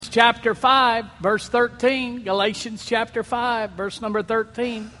chapter 5, verse 13. Galatians chapter 5, verse number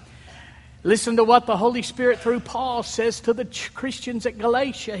 13. Listen to what the Holy Spirit through Paul says to the Christians at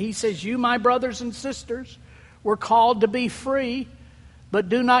Galatia. He says, "You, my brothers and sisters, were called to be free, but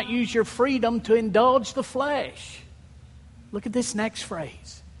do not use your freedom to indulge the flesh." Look at this next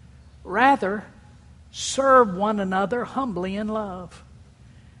phrase. "Rather, serve one another humbly in love."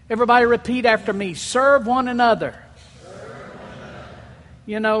 Everybody repeat after me. Serve one another.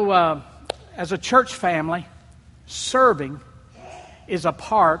 You know, as a church family, serving is a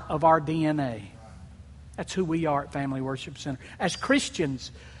part of our DNA. That's who we are at Family Worship Center. As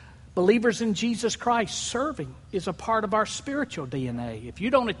Christians, believers in Jesus Christ, serving is a part of our spiritual DNA. If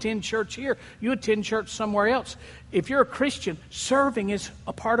you don't attend church here, you attend church somewhere else. If you're a Christian, serving is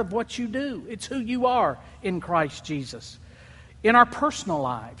a part of what you do. It's who you are in Christ Jesus. In our personal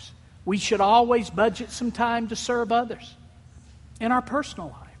lives, we should always budget some time to serve others. In our personal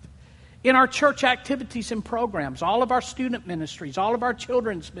life. In our church activities and programs, all of our student ministries, all of our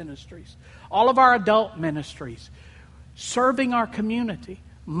children's ministries, all of our adult ministries, serving our community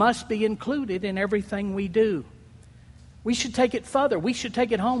must be included in everything we do. We should take it further. We should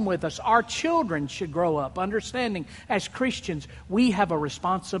take it home with us. Our children should grow up understanding as Christians we have a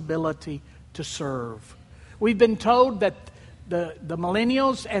responsibility to serve. We've been told that the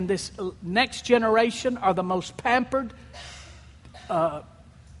millennials and this next generation are the most pampered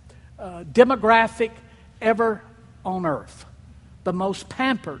demographic ever on earth. The most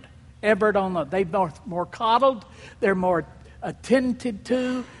pampered ever on earth. They're more coddled. They're more attended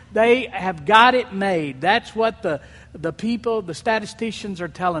to. They have got it made. That's what the people, the statisticians are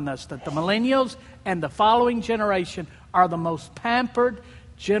telling us, that the millennials and the following generation are the most pampered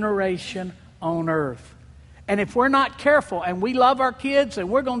generation on earth. And if we're not careful, and we love our kids, and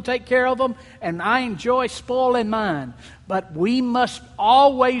we're going to take care of them, and I enjoy spoiling mine, but we must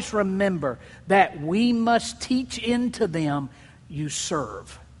always remember that we must teach into them, you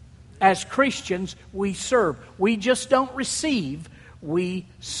serve. As Christians, we serve. We just don't receive, we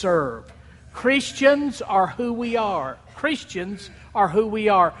serve. Christians are who we are. Christians are who we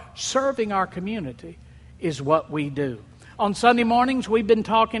are. Serving our community is what we do. On Sunday mornings, we've been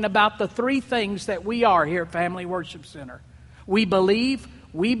talking about the three things that we are here at Family Worship Center. We believe,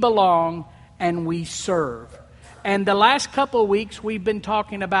 we belong, and we serve. And the last couple of weeks, we've been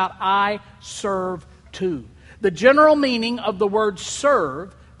talking about I serve too. The general meaning of the word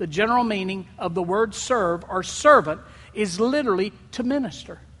serve, the general meaning of the word serve or servant is literally to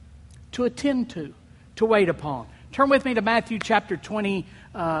minister, to attend to wait upon. Turn with me to Matthew chapter 20.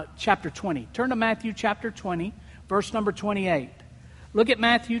 Turn to Matthew chapter 20. Verse number 28. Look at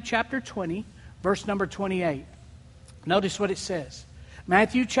Matthew chapter 20, verse number 28. Notice what it says.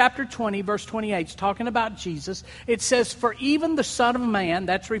 Matthew chapter 20, verse 28 is talking about Jesus. It says, "For even the Son of Man,"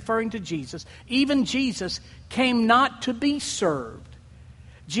 that's referring to Jesus, "even Jesus came not to be served."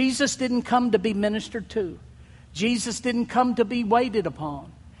 Jesus didn't come to be ministered to. Jesus didn't come to be waited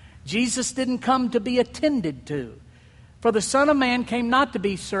upon. Jesus didn't come to be attended to. For the Son of Man came not to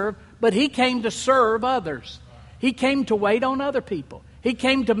be served, but He came to serve others. He came to wait on other people. He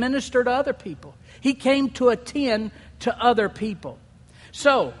came to minister to other people. He came to attend to other people.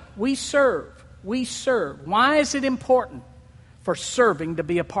 So, we serve. We serve. Why is it important for serving to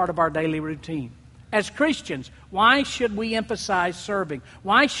be a part of our daily routine? As Christians, why should we emphasize serving?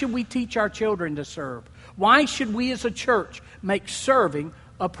 Why should we teach our children to serve? Why should we as a church make serving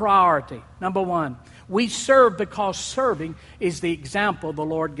a priority? Number one, we serve because serving is the example the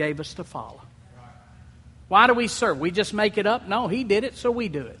Lord gave us to follow. Why do we serve? We just make it up? No, He did it, so we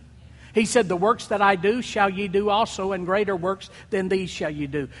do it. He said, "The works that I do shall ye do also, and greater works than these shall you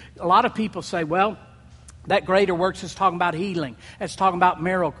do." A lot of people say, well, that greater works is talking about healing. It's talking about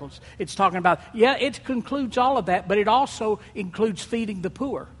miracles. It's talking about, yeah, it concludes all of that, but it also includes feeding the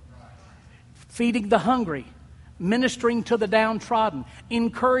poor, feeding the hungry, ministering to the downtrodden,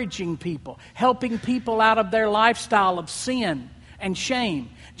 encouraging people, helping people out of their lifestyle of sin and shame.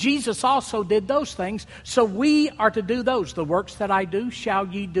 Jesus also did those things, so we are to do those. "The works that I do shall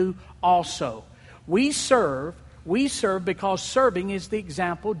ye do also." We serve because serving is the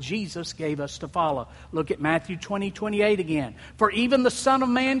example Jesus gave us to follow. Look at Matthew 20:28 again. "For even the Son of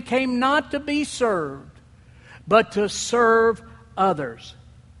Man came not to be served, but to serve others."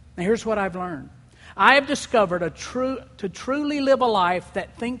 Now here's what I've learned. I have discovered to truly live a life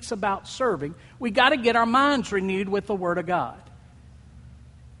that thinks about serving, we got to get our minds renewed with the Word of God.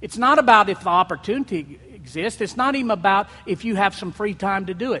 It's not about if the opportunity exists. It's not even about if you have some free time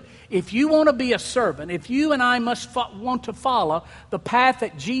to do it. If you want to be a servant, if you and I want to follow the path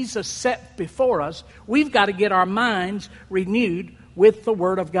that Jesus set before us, we've got to get our minds renewed with the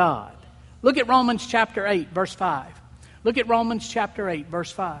Word of God. Look at Romans chapter 8, verse 5. Look at Romans chapter 8,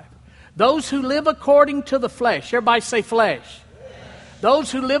 verse 5. Those who live according to the flesh, everybody say flesh.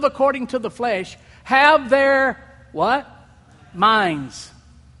 Those who live according to the flesh have their, what? Minds.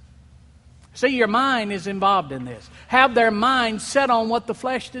 See, your mind is involved in this. Have their minds set on what the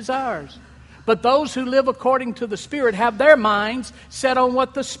flesh desires. But those who live according to the Spirit have their minds set on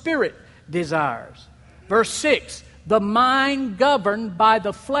what the Spirit desires. Verse 6, the mind governed by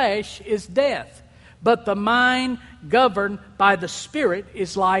the flesh is death, but the mind governed by the Spirit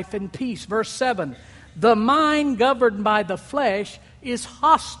is life and peace. Verse 7, the mind governed by the flesh is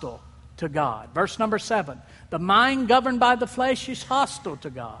hostile to God. Verse number 7, the mind governed by the flesh is hostile to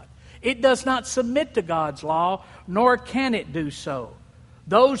God. It does not submit to God's law, nor can it do so.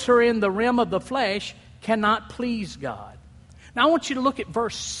 Those who are in the realm of the flesh cannot please God. Now I want you to look at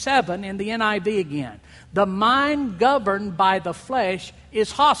verse 7 in the NIV again. The mind governed by the flesh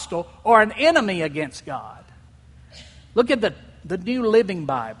is hostile or an enemy against God. Look at the New Living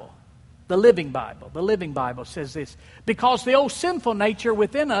Bible. The Living Bible. The Living Bible says this. Because the old sinful nature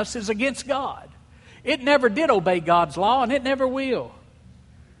within us is against God. It never did obey God's law, and it never will.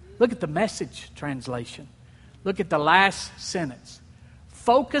 Look at the Message translation. Look at the last sentence.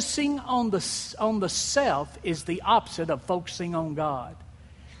 Focusing on the self is the opposite of focusing on God.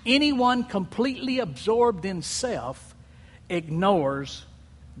 Anyone completely absorbed in self ignores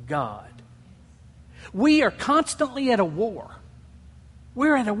God. We are constantly at a war.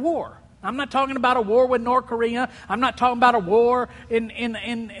 We're at a war. I'm not talking about a war with North Korea. I'm not talking about a war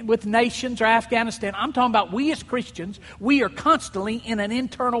with nations or Afghanistan. I'm talking about we as Christians, we are constantly in an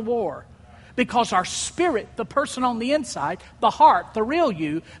internal war. Because our spirit, the person on the inside, the heart, the real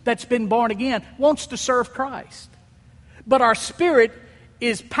you that's been born again, wants to serve Christ. But our spirit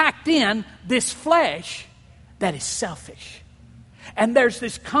is packed in this flesh that is selfish. And there's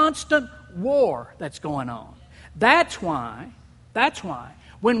this constant war that's going on. That's why,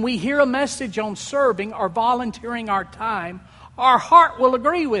 when we hear a message on serving or volunteering our time, our heart will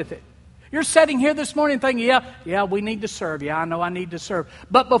agree with it. You're sitting here this morning thinking, yeah, we need to serve. Yeah, I know I need to serve.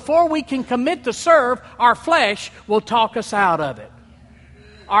 But before we can commit to serve, our flesh will talk us out of it.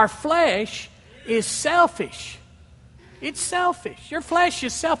 Our flesh is selfish. It's selfish. Your flesh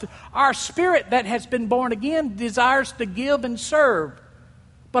is selfish. Our spirit that has been born again desires to give and serve.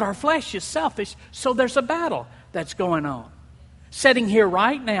 But our flesh is selfish, so there's a battle that's going on. Sitting here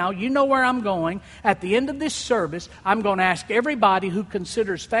right now, you know where I'm going. At the end of this service, I'm going to ask everybody who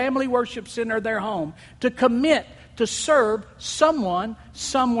considers Family Worship Center their home to commit to serve someone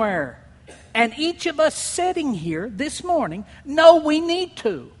somewhere. And each of us sitting here this morning know we need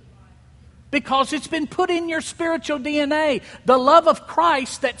to. Because it's been put in your spiritual DNA. The love of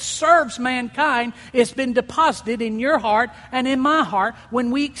Christ that serves mankind has been deposited in your heart and in my heart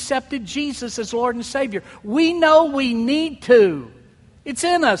when we accepted Jesus as Lord and Savior. We know we need to. It's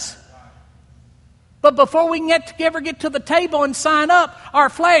in us. But before we can ever get to the table and sign up, our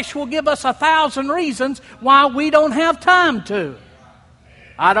flesh will give us 1,000 reasons why we don't have time to.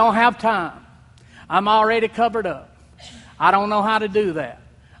 I don't have time. I'm already covered up. I don't know how to do that.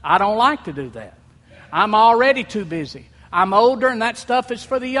 I don't like to do that. I'm already too busy. I'm older and that stuff is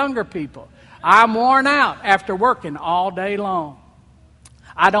for the younger people. I'm worn out after working all day long.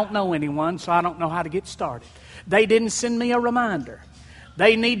 I don't know anyone, so I don't know how to get started. They didn't send me a reminder.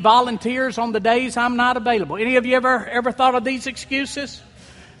 They need volunteers on the days I'm not available. Any of you ever thought of these excuses?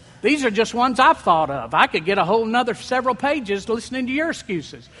 These are just ones I've thought of. I could get a whole another several pages listening to your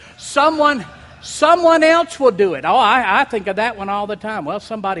excuses. Someone else will do it. Oh, I think of that one all the time. Well,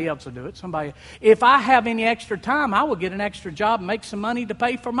 somebody else will do it. If I have any extra time, I will get an extra job and make some money to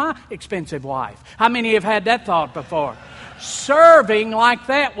pay for my expensive wife. How many have had that thought before? Serving like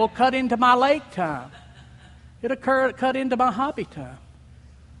that will cut into my lake time. It'll cut into my hobby time.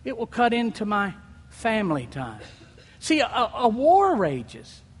 It will cut into my family time. See, a war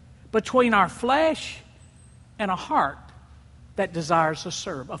rages between our flesh and a heart that desires to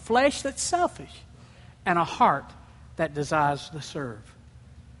serve. A flesh that's selfish and a heart that desires to serve.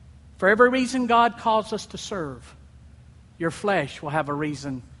 For every reason God calls us to serve, your flesh will have a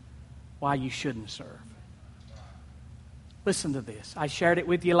reason why you shouldn't serve. Listen to this. I shared it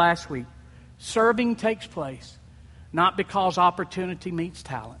with you last week. Serving takes place not because opportunity meets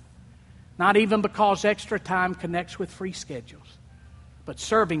talent, not even because extra time connects with free schedules, but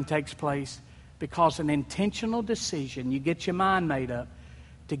serving takes place because an intentional decision, you get your mind made up,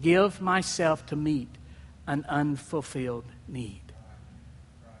 to give myself to meet an unfulfilled need.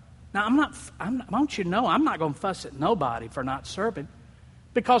 Now, I want you to know, I'm not going to fuss at nobody for not serving,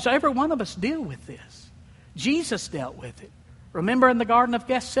 because every one of us deal with this. Jesus dealt with it. Remember in the Garden of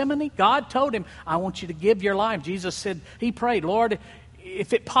Gethsemane? God told him, I want you to give your life. Jesus said, he prayed, Lord,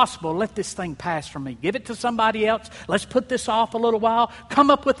 if it's possible, let this thing pass from me. Give it to somebody else. Let's put this off a little while. Come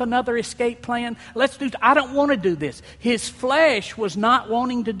up with another escape plan. I don't want to do this. His flesh was not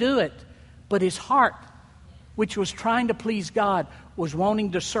wanting to do it, but his heart, which was trying to please God, was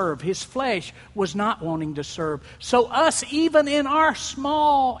wanting to serve. His flesh was not wanting to serve. So us, even in our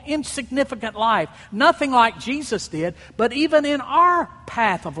small, insignificant life, nothing like Jesus did, but even in our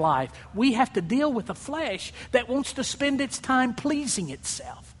path of life, we have to deal with a flesh that wants to spend its time pleasing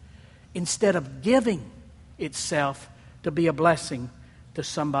itself instead of giving itself to be a blessing to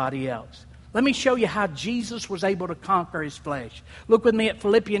somebody else. Let me show you how Jesus was able to conquer his flesh. Look with me at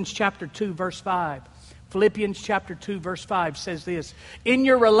Philippians chapter 2, verse 5. Philippians chapter 2, verse 5 says this, in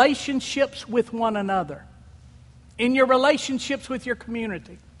your relationships with one another, in your relationships with your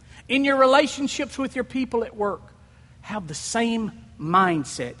community, in your relationships with your people at work, have the same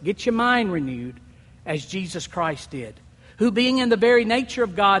mindset. Get your mind renewed as Jesus Christ did, who being in the very nature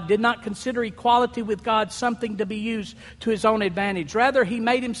of God did not consider equality with God something to be used to his own advantage. Rather, he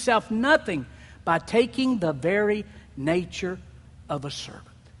made himself nothing by taking the very nature of a servant.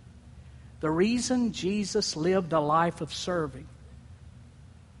 The reason Jesus lived a life of serving,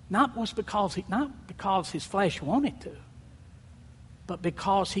 not because his flesh wanted to, but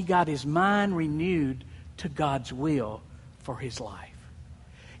because he got his mind renewed to God's will for his life.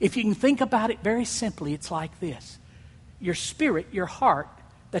 If you can think about it very simply, it's like this. Your spirit, your heart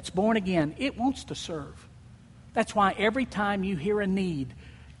that's born again, it wants to serve. That's why every time you hear a need,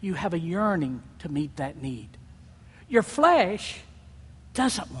 you have a yearning to meet that need. Your flesh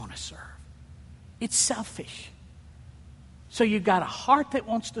doesn't want to serve. It's selfish. So you've got a heart that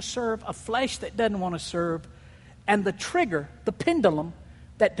wants to serve, a flesh that doesn't want to serve, and the trigger, the pendulum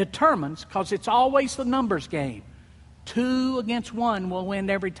that determines, because it's always the numbers game. 2 against 1 will win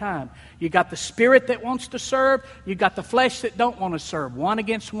every time. You got the spirit that wants to serve, you got the flesh that don't want to serve. 1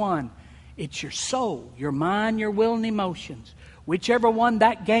 against 1. It's your soul, your mind, your will, and emotions. Whichever one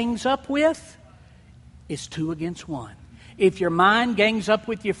that gangs up with is 2 against 1. If your mind gangs up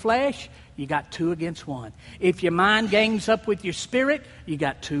with your flesh, you got 2 against 1. If your mind gangs up with your spirit, you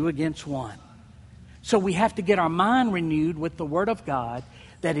got 2 against 1. So we have to get our mind renewed with the Word of God,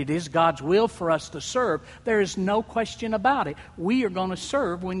 that it is God's will for us to serve. There is no question about it. We are going to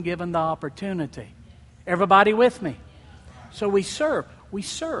serve when given the opportunity. Everybody with me? So we serve. We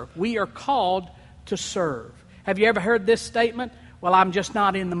serve. We are called to serve. Have you ever heard this statement? Well, I'm just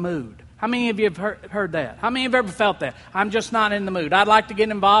not in the mood. How many of you have heard that? How many have ever felt that? I'm just not in the mood. I'd like to get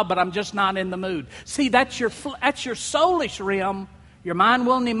involved, but I'm just not in the mood. See, that's your soulish realm, your mind,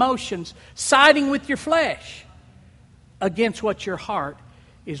 will, and emotions, siding with your flesh against what your heart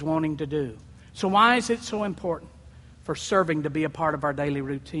is wanting to do. So why is it so important for serving to be a part of our daily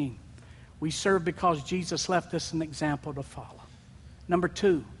routine? We serve because Jesus left us an example to follow. Number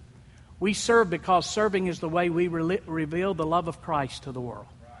 2, we serve because serving is the way we reveal the love of Christ to the world.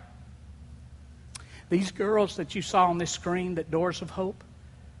 These girls that you saw on this screen, that Doors of Hope,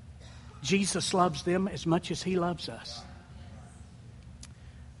 Jesus loves them as much as he loves us.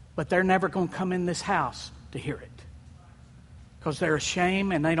 But they're never going to come in this house to hear it, because they're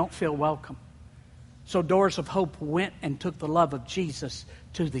ashamed and they don't feel welcome. So Doors of Hope went and took the love of Jesus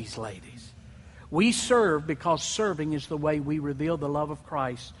to these ladies. We serve because serving is the way we reveal the love of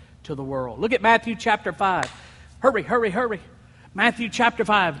Christ to the world. Look at Matthew chapter 5. Hurry, hurry, hurry. Matthew chapter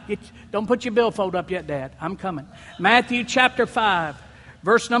 5. Don't put your billfold up yet, Dad. I'm coming. Matthew chapter 5,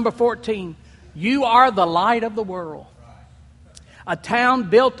 verse number 14. You are the light of the world. A town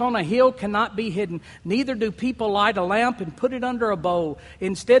built on a hill cannot be hidden. Neither do people light a lamp and put it under a bowl.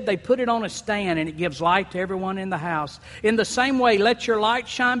 Instead, they put it on a stand, and it gives light to everyone in the house. In the same way, let your light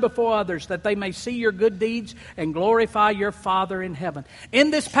shine before others, that they may see your good deeds and glorify your Father in heaven. In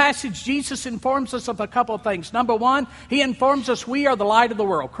this passage, Jesus informs us of a couple of things. Number 1, he informs us we are the light of the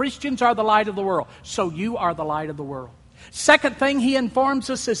world. Christians are the light of the world. So you are the light of the world. Second thing he informs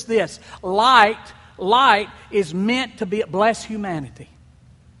us is this. Light is meant to bless humanity.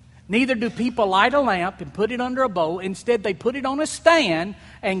 Neither do people light a lamp and put it under a bowl. Instead, they put it on a stand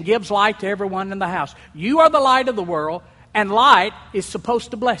and gives light to everyone in the house. You are the light of the world, and light is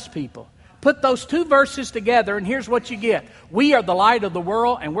supposed to bless people. Put those 2 verses together, and here's what you get. We are the light of the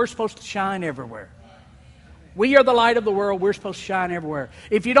world, and we're supposed to shine everywhere. We are the light of the world. We're supposed to shine everywhere.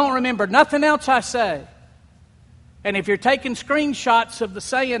 If you don't remember nothing else I say, and if you're taking screenshots of the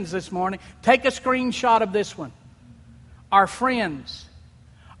sayings this morning, take a screenshot of this one. Our friends,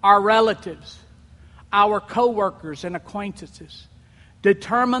 our relatives, our co-workers and acquaintances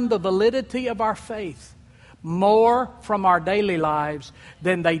determine the validity of our faith more from our daily lives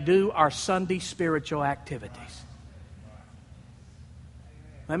than they do our Sunday spiritual activities.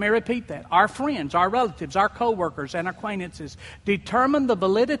 Let me repeat that. Our friends, our relatives, our co-workers, and acquaintances determine the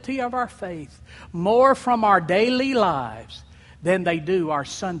validity of our faith more from our daily lives than they do our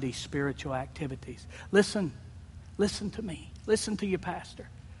Sunday spiritual activities. Listen to me. Listen to your pastor.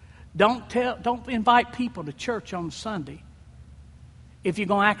 Don't invite people to church on Sunday if you're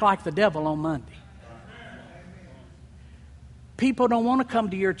going to act like the devil on Monday. People don't want to come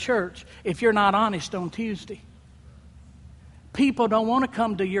to your church if you're not honest on Tuesday. People don't want to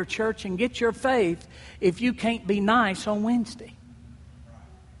come to your church and get your faith if you can't be nice on Wednesday.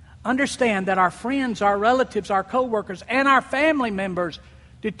 Understand that our friends, our relatives, our co-workers, and our family members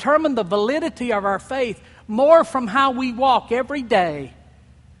determine the validity of our faith more from how we walk every day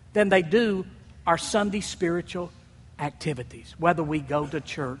than they do our Sunday spiritual activities, whether we go to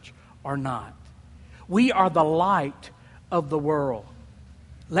church or not. We are the light of the world.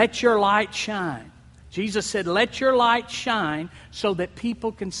 Let your light shine. Jesus said, let your light shine so that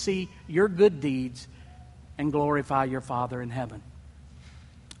people can see your good deeds and glorify your Father in heaven.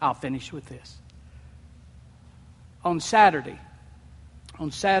 I'll finish with this. On Saturday,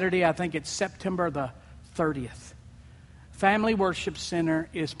 I think it's September the 30th, Family Worship Center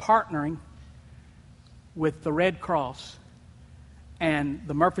is partnering with the Red Cross and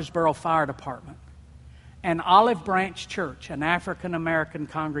the Murfreesboro Fire Department and Olive Branch Church, an African American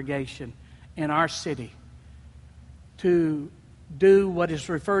congregation in our city, to do what is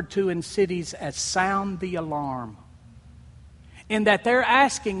referred to in cities as sound the alarm. In that they're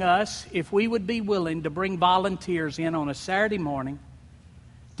asking us if we would be willing to bring volunteers in on a Saturday morning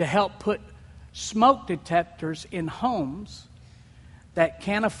to help put smoke detectors in homes that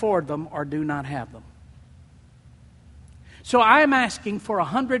can't afford them or do not have them. So I am asking for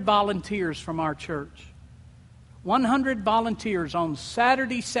 100 volunteers from our church. 100 volunteers on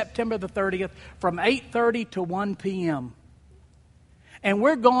Saturday, September the 30th from 8:30 to 1 p.m. And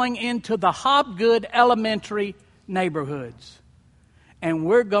we're going into the Hobgood Elementary neighborhoods. And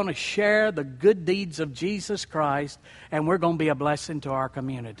we're going to share the good deeds of Jesus Christ, and we're going to be a blessing to our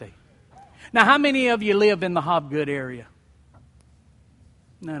community. Now, how many of you live in the Hobgood area?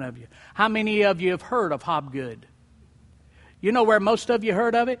 None of you. How many of you have heard of Hobgood? You know where most of you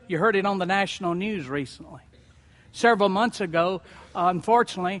heard of it? You heard it on the national news recently. Several months ago,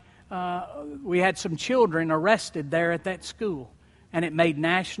 unfortunately, we had some children arrested there at that school, and it made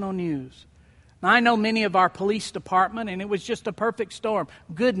national news. Now, I know many of our police department, and it was just a perfect storm.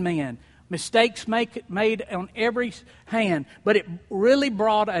 Good men, mistakes made on every hand, but it really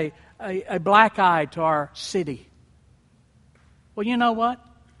brought a black eye to our city. Well, you know what?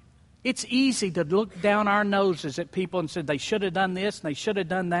 It's easy to look down our noses at people and say they should have done this and they should have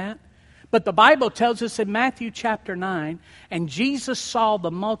done that. But the Bible tells us in Matthew chapter 9, and Jesus saw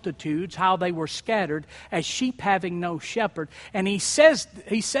the multitudes, how they were scattered as sheep having no shepherd. And he says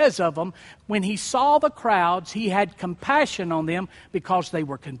of them, when he saw the crowds, he had compassion on them because they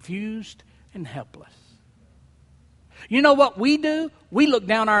were confused and helpless. You know what we do? We look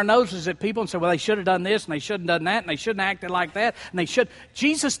down our noses at people and say, well, they should have done this, and they shouldn't have done that, and they shouldn't have acted like that, and they should.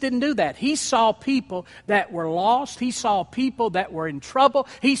 Jesus didn't do that. He saw people that were lost. He saw people that were in trouble.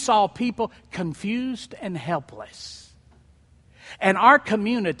 He saw people confused and helpless. And our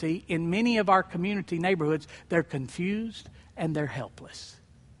community, in many of our community neighborhoods, they're confused and they're helpless.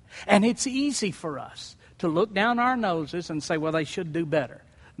 And it's easy for us to look down our noses and say, well, they should do better.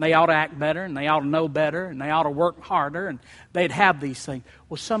 They ought to act better, and they ought to know better, and they ought to work harder, and they'd have these things.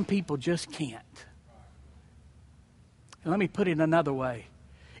 Well, some people just can't. And let me put it another way.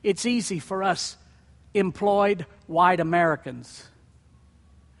 It's easy for us employed white Americans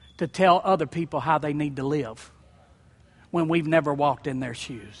to tell other people how they need to live when we've never walked in their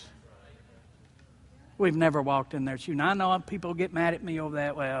shoes. We've never walked in their shoes. Now, I know people get mad at me over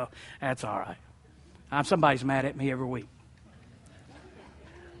that. Well, that's all right. Somebody's mad at me every week.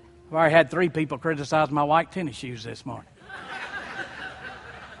 I've already had 3 people criticize my white tennis shoes this morning.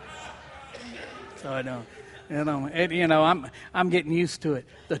 So I don't, I'm getting used to it.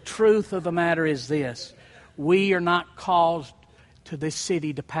 The truth of the matter is this: we are not called to this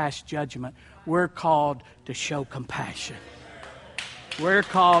city to pass judgment. We're called to show compassion. We're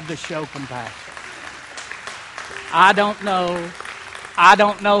called to show compassion. I don't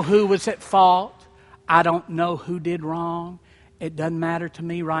know who was at fault. I don't know who did wrong. It doesn't matter to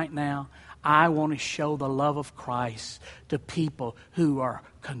me right now. I want to show the love of Christ to people who are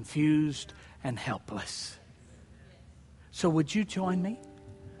confused and helpless. So would you join me?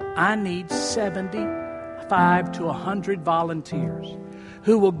 I need 75 to 100 volunteers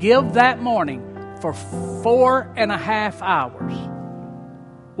who will give that morning for 4.5 hours.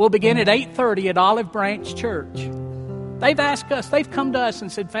 We'll begin at 8:30 at Olive Branch Church. They've asked us, they've come to us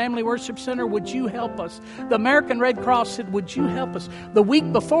and said, Family Worship Center, would you help us? The American Red Cross said, would you help us? The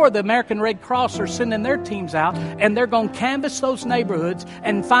week before, the American Red Cross are sending their teams out, and they're going to canvass those neighborhoods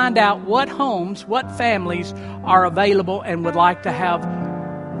and find out what homes, what families are available and would like to have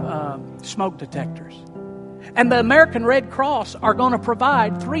smoke detectors. And the American Red Cross are going to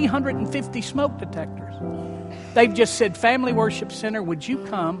provide 350 smoke detectors. They've just said, Family Worship Center, would you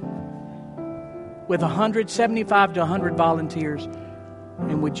come with 175 to 100 volunteers,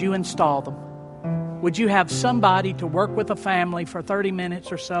 and would you install them? Would you have somebody to work with a family for 30 minutes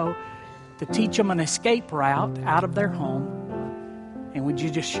or so to teach them an escape route out of their home? And would you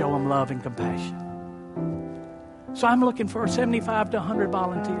just show them love and compassion? So I'm looking for 75 to 100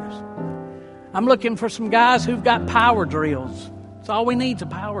 volunteers. I'm looking for some guys who've got power drills. That's all we need is a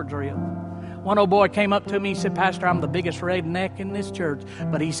power drill. One old boy came up to me, he said, Pastor, I'm the biggest redneck in this church,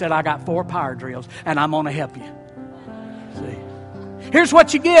 but he said, I got 4 power drills, and I'm going to help you. See? Here's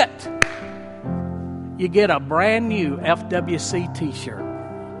what you get. You get a brand new FWC t-shirt.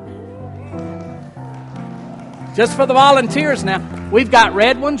 Just for the volunteers now. We've got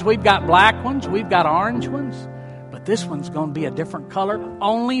red ones, we've got black ones, we've got orange ones, but this one's going to be a different color,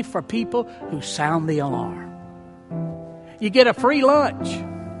 only for people who sound the alarm. You get a free lunch.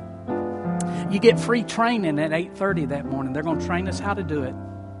 You get free training at 8:30 that morning. They're going to train us how to do it.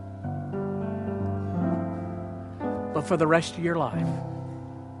 But for the rest of your life,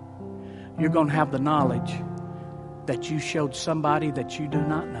 you're going to have the knowledge that you showed somebody that you do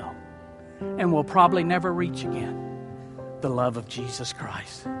not know and will probably never reach again the love of Jesus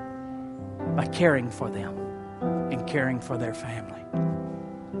Christ by caring for them and caring for their family.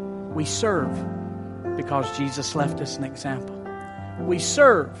 We serve because Jesus left us an example. We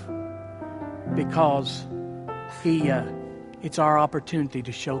serve because it's our opportunity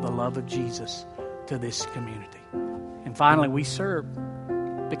to show the love of Jesus to this community. And finally, we serve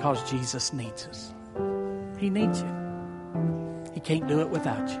because Jesus needs us. He needs you. He can't do it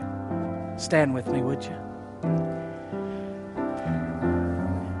without you. Stand with me, would you?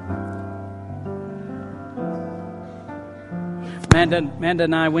 Amanda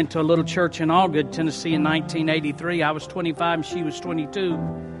and I went to a little church in Allgood, Tennessee in 1983. I was 25 and she was 22.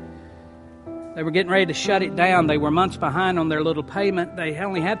 They were getting ready to shut it down. They were months behind on their little payment. They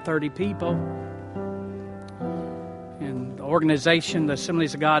only had 30 people. And the organization, the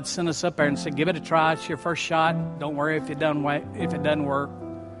Assemblies of God, sent us up there and said, give it a try. It's your first shot. Don't worry if it doesn't work.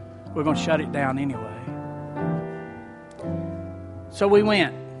 We're going to shut it down anyway. So we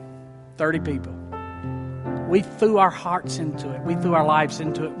went, 30 people. We threw our hearts into it. We threw our lives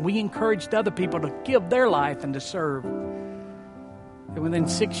into it. We encouraged other people to give their life and to serve. And within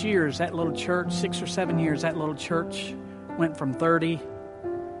 6 years, that little church, 6 or 7 years, that little church went from 30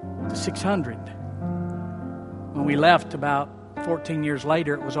 to 600. When we left about 14 years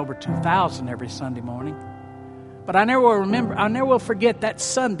later, it was over 2,000 every Sunday morning. But I never will forget that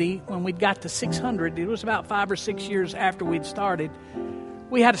Sunday when we got to 600. It was about 5 or 6 years after we'd started.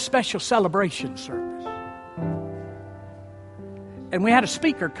 We had a special celebration service. And we had a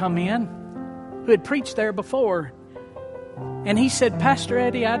speaker come in who had preached there before. And he said, Pastor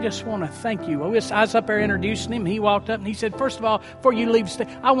Eddie, I just want to thank you. I was up there introducing him. He walked up and he said, first of all, before you leave,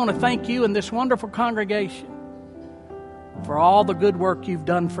 I want to thank you and this wonderful congregation for all the good work you've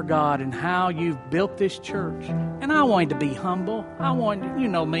done for God and how you've built this church. And I wanted to be humble. You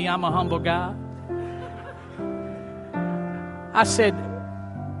know me, I'm a humble guy. I said,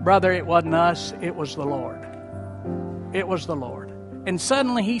 brother, it wasn't us, it was the Lord. It was the Lord. And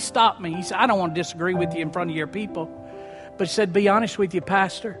suddenly he stopped me. He said, I don't want to disagree with you in front of your people. But he said, be honest with you,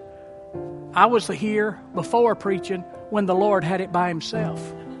 Pastor. I was here before preaching when the Lord had it by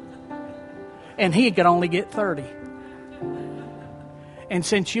himself. And he could only get 30. And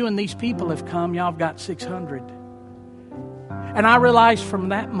since you and these people have come, y'all have got 600. And I realized from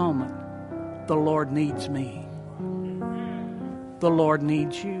that moment, the Lord needs me. The Lord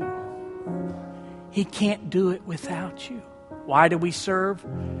needs you. He can't do it without you. Why do we serve?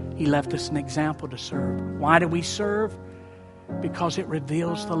 He left us an example to serve. Why do we serve? Because it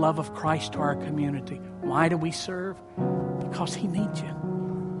reveals the love of Christ to our community. Why do we serve? Because He needs you.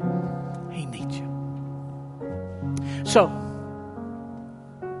 He needs you. So,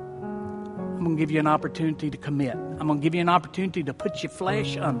 I'm going to give you an opportunity to commit. I'm going to give you an opportunity to put your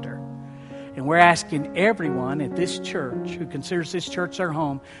flesh under. And we're asking everyone at this church who considers this church their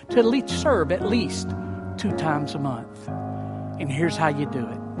home to at least serve at least 2 times a month. And here's how you do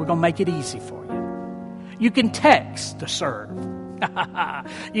it. We're going to make it easy for you. You can text to serve.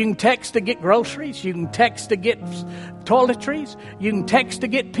 You can text to get groceries. You can text to get toiletries. You can text to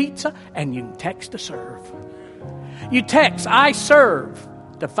get pizza. And you can text to serve. You text, I serve,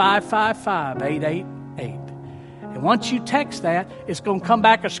 to 555-888. And once you text that, it's going to come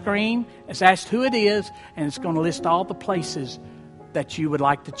back a screen. It's asked who it is, and it's going to list all the places that you would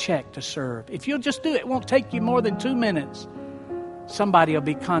like to check to serve. If you'll just do it, it won't take you more than 2 minutes. Somebody will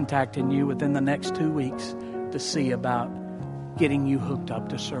be contacting you within the next 2 weeks to see about getting you hooked up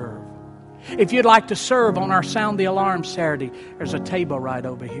to serve. If you'd like to serve on our Sound the Alarm Saturday, there's a table right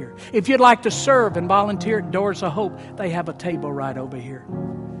over here. If you'd like to serve and volunteer at Doors of Hope, they have a table right over here.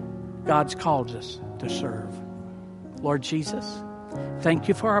 God's called us to serve. Lord Jesus, thank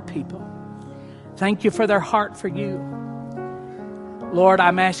you for our people. Thank you for their heart for you. Lord,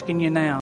 I'm asking you now